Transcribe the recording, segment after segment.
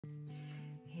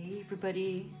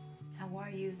everybody, how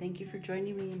are you? Thank you for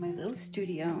joining me in my little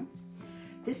studio.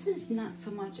 This is not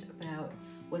so much about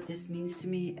what this means to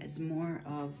me as more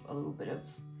of a little bit of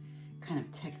kind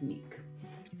of technique.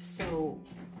 So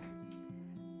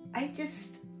I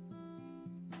just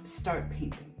start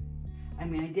painting. I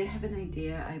mean, I did have an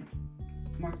idea. I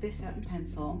marked this out in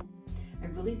pencil. I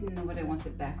really didn't know what I want the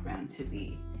background to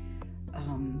be.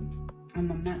 I'm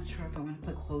not sure if I want to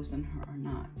put clothes on her or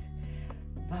not,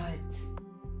 but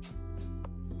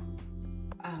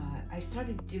I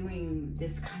started doing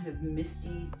this kind of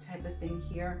misty type of thing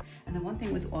here. And the one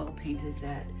thing with oil paint is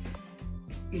that,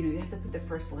 you have to put the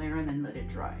first layer and then let it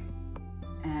dry.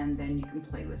 And then you can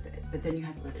play with it, but then you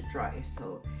have to let it dry.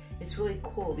 So it's really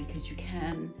cool because you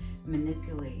can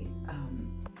manipulate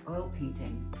oil paint,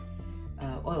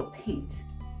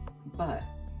 but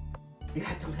you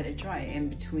have to let it dry in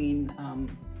between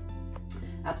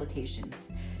applications.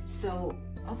 So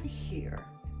over here,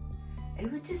 it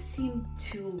would just seem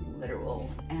too literal.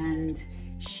 And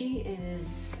she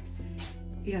is,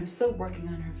 I'm still working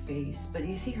on her face, but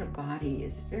you see her body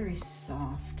is very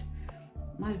soft,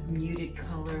 a lot of muted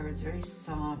color. It's very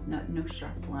soft, no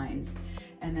sharp lines.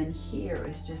 And then here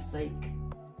is just like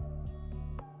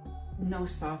no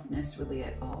softness really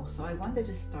at all. So I wanted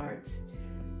to start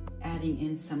adding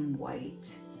in some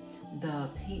white. The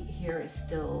paint here is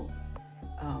still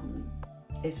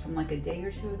is from like a day or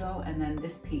two ago, and then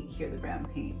this paint here, the brown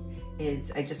paint,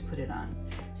 is I just put it on.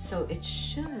 So it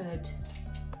should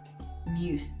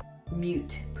mute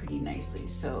pretty nicely.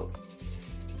 So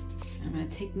I'm gonna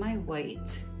take my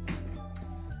white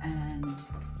and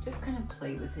just kind of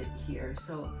play with it here.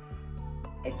 So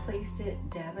I place it,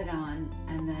 dab it on,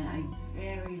 and then I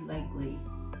very lightly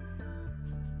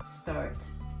start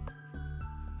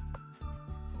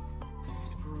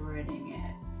spreading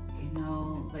it,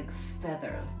 like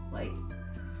feather, like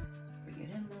bring it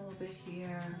in a little bit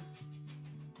here.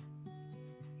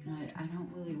 I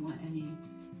don't really want any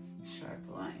sharp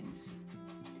lines.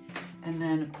 And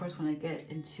then of course when I get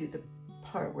into the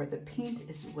part where the paint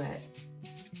is wet,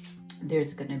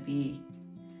 there's gonna be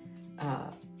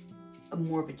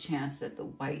more of a chance that the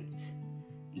white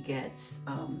gets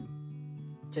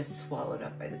just swallowed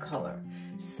up by the color.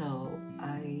 So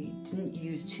I didn't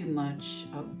use too much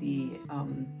of the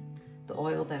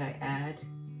oil that I add,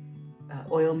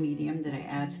 oil medium that I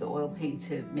add to the oil paint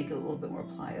to make it a little bit more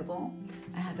pliable.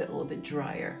 I have it a little bit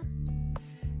drier.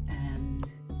 And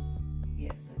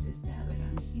yes, I just dab it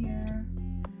on here.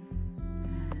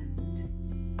 And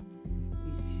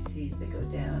you see as they go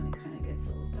down, it kind of gets a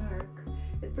little dark.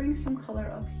 It brings some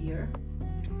color up here.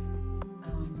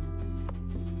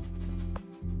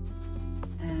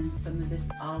 And some of this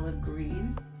olive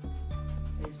green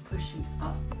is pushing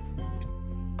up, but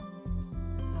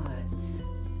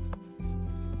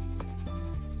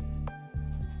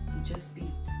just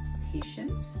be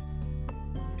patient.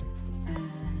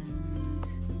 And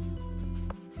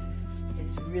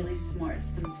it's really smart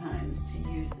sometimes to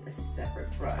use a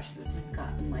separate brush. This has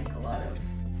gotten like a lot of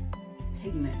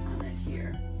pigment on it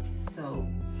here. So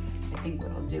I think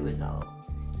what I'll do is I'll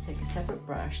take a separate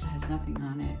brush that has nothing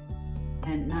on it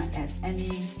and not add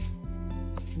any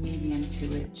medium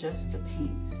to it, just the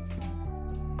paint.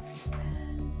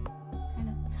 And kind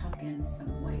of tuck in some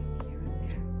white here and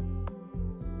there.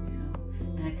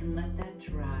 And I can let that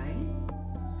dry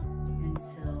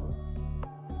until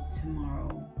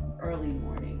tomorrow, early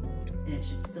morning, and it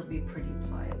should still be pretty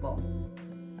pliable.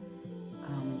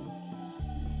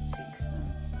 Take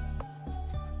some,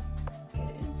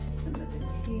 get into some of this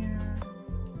here.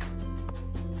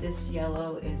 This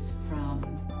yellow is from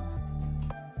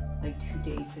like 2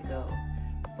 days ago,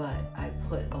 but I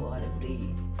put a lot of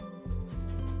the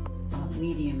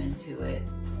medium into it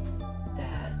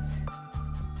that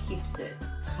keeps it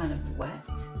kind of wet.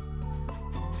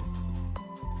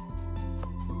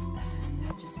 And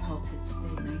that just helps it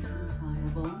stay nice and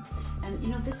pliable.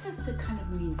 And this has to kind of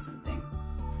mean something.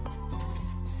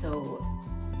 So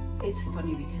it's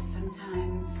funny because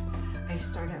sometimes I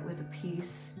start out with a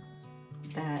piece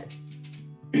that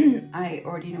I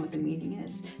already know what the meaning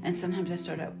is, and sometimes I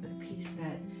start out with a piece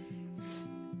that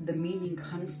the meaning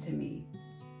comes to me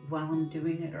while I'm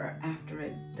doing it or after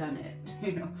I've done it,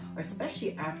 or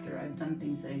especially after I've done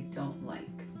things that I don't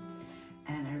like,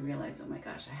 and I realize, oh my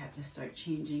gosh, I have to start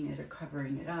changing it or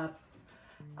covering it up,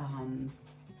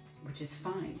 which is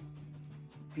fine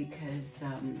because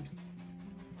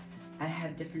I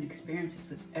have different experiences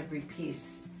with every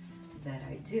piece that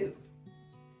I do.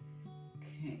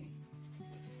 Okay,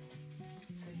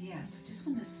 so yeah, so I just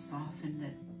want to soften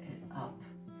it up,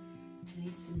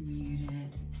 nice and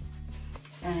muted.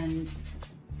 And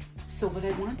So what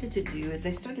I wanted to do is I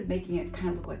started making it kind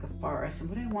of look like a forest, and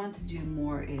what I want to do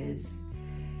more is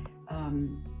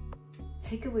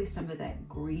take away some of that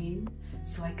green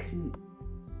so I can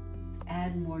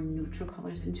add more neutral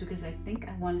colors into it, because I think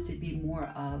I want it to be more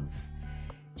of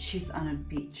she's on a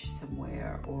beach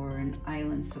somewhere or an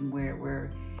island somewhere where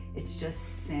it's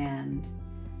just sand.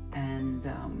 And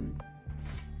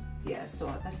yeah,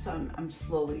 so that's what I'm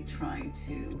slowly trying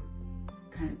to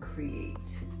kind of create.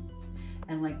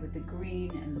 And like with the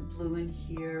green and the blue in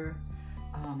here,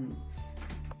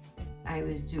 I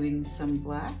was doing some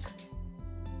black,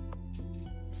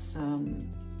 some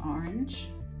orange,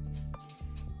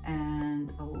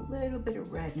 and a little bit of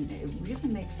red, and it really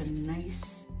makes a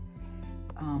nice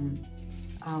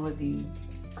olivey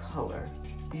color.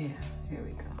 Yeah, here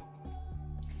we go.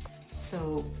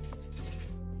 So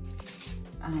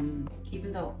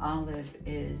even though olive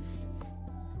is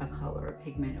a color, a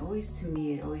pigment, to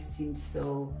me it always seems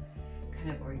so kind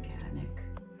of organic,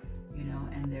 you know.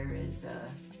 And there is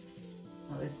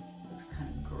well, this looks kind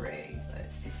of gray,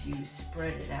 but if you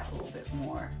spread it out a little bit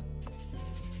more,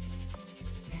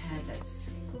 it has that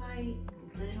slight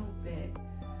little bit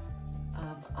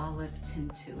of olive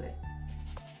tint to it.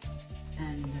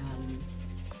 And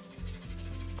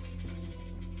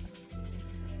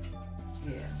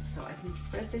yeah, so I can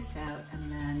spread this out,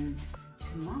 and then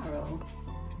tomorrow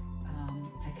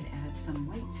I can add some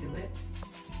white to it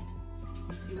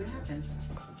and see what happens.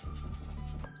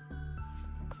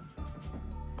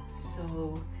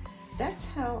 So that's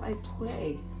how I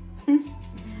play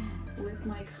with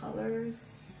my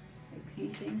colors, my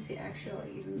paintings. See, actually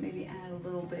I'll even maybe add a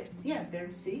little bit. Yeah,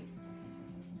 there, see?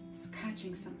 It's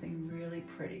catching something really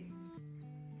pretty.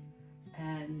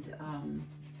 And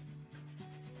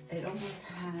it almost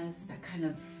has that kind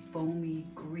of foamy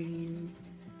green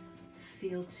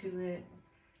feel to it.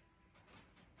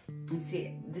 And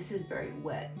see, this is very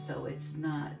wet, so it's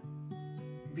not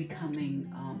becoming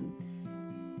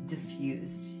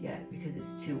diffused yet because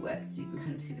it's too wet, so you can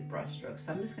kind of see the brush strokes.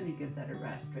 So I'm just going to give that a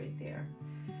rest right there.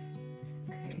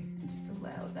 Okay, and just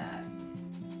allow that.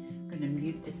 I'm going to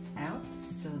mute this out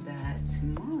so that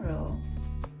tomorrow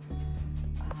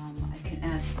I can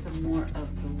add some more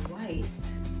of the white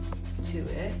to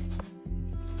it.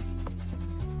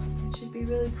 It should be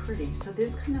really pretty. So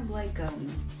there's kind of like a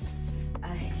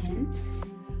hint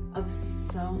of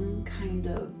some kind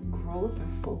of growth or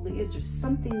foliage or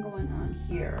something going on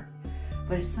here,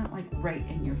 but it's not like right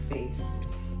in your face.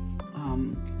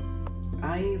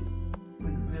 I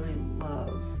would really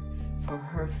love for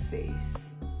her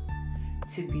face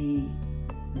to be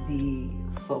the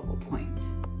focal point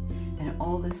and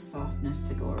all this softness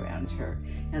to go around her.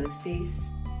 Now the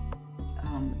face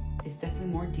is definitely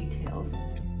more detailed.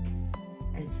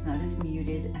 It's not as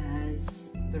muted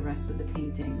as the rest of the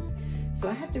painting. So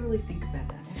I have to really think about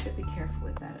that. I have to be careful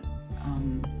with that.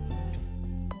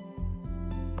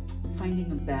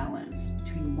 Finding a balance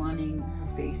between wanting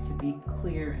her face to be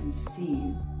clear and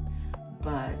seen,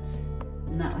 but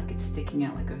not like it's sticking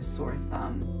out like a sore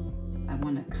thumb. I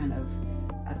want a kind of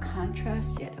a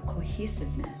contrast yet a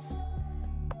cohesiveness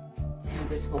to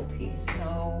this whole piece.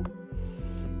 So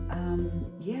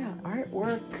yeah,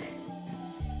 artwork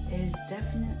is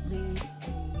definitely a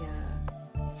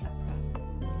process.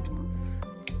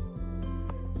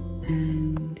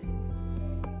 And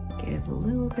give a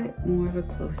little bit more of a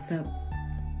close-up.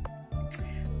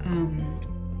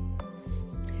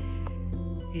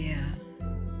 Yeah.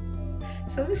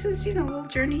 So this is, you know, a little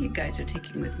journey you guys are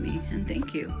taking with me, and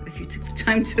thank you if you took the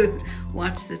time to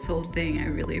watch this whole thing. I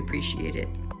really appreciate it.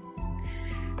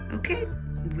 Okay,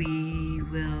 we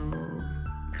will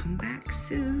come back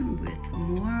soon with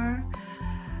more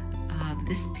of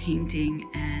this painting,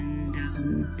 and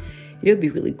it would be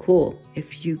really cool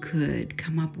if you could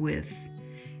come up with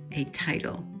a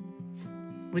title.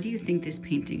 What do you think this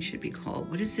painting should be called?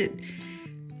 What does it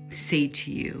say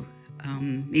to you?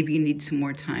 Maybe you need some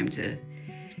more time to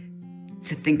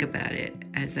think about it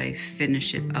as I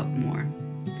finish it up more.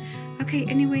 Okay,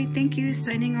 anyway, thank you.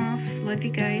 Signing off. Love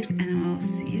you guys, and I'll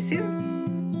see you soon.